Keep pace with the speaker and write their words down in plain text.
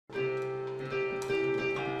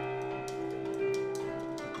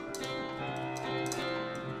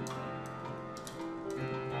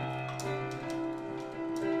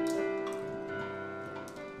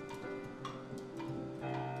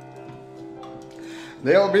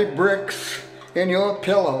There'll be bricks in your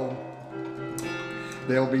pillow.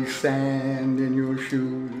 There'll be sand in your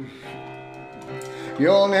shoes.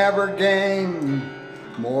 You'll never gain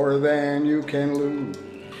more than you can lose.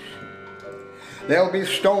 There'll be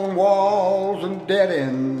stone walls and dead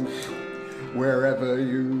ends wherever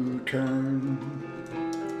you turn.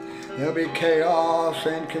 There'll be chaos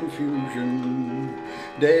and confusion,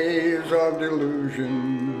 days of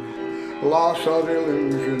delusion, loss of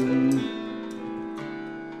illusion,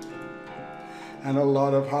 and a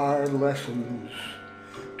lot of hard lessons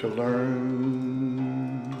to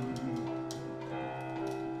learn.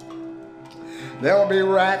 There'll be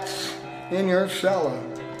rats in your cellar.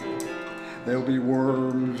 There'll be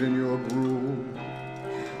worms in your gruel.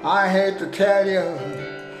 I hate to tell you,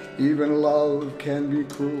 even love can be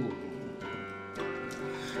cruel.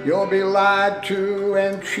 You'll be lied to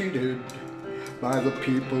and cheated by the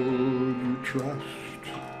people you trust.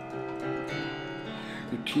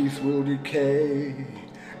 Your teeth will decay,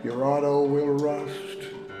 your auto will rust,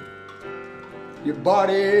 your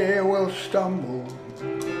body will stumble,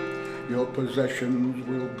 your possessions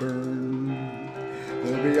will burn.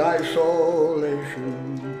 There'll be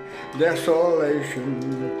isolation, desolation,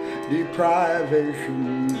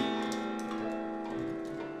 deprivation,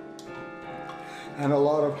 and a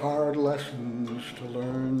lot of hard lessons to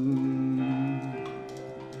learn.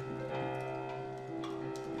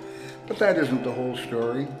 But that isn't the whole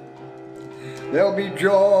story. There'll be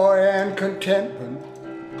joy and contentment.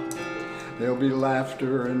 There'll be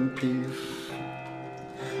laughter and peace.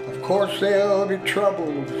 Of course there'll be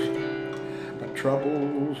troubles, but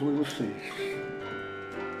troubles will cease.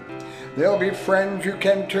 There'll be friends you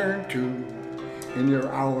can turn to in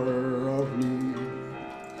your hour of need.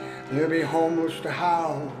 There'll be homeless to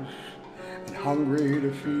house and hungry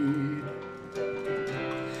to feed.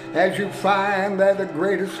 As you find that the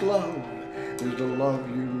greatest love is the love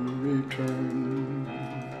you return.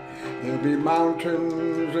 There'll be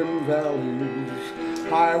mountains and valleys,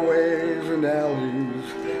 highways and alleys,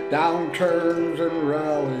 downturns and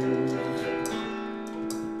rallies,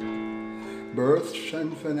 births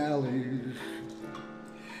and finales,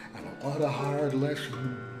 and a lot of hard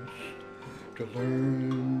lessons to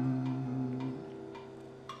learn.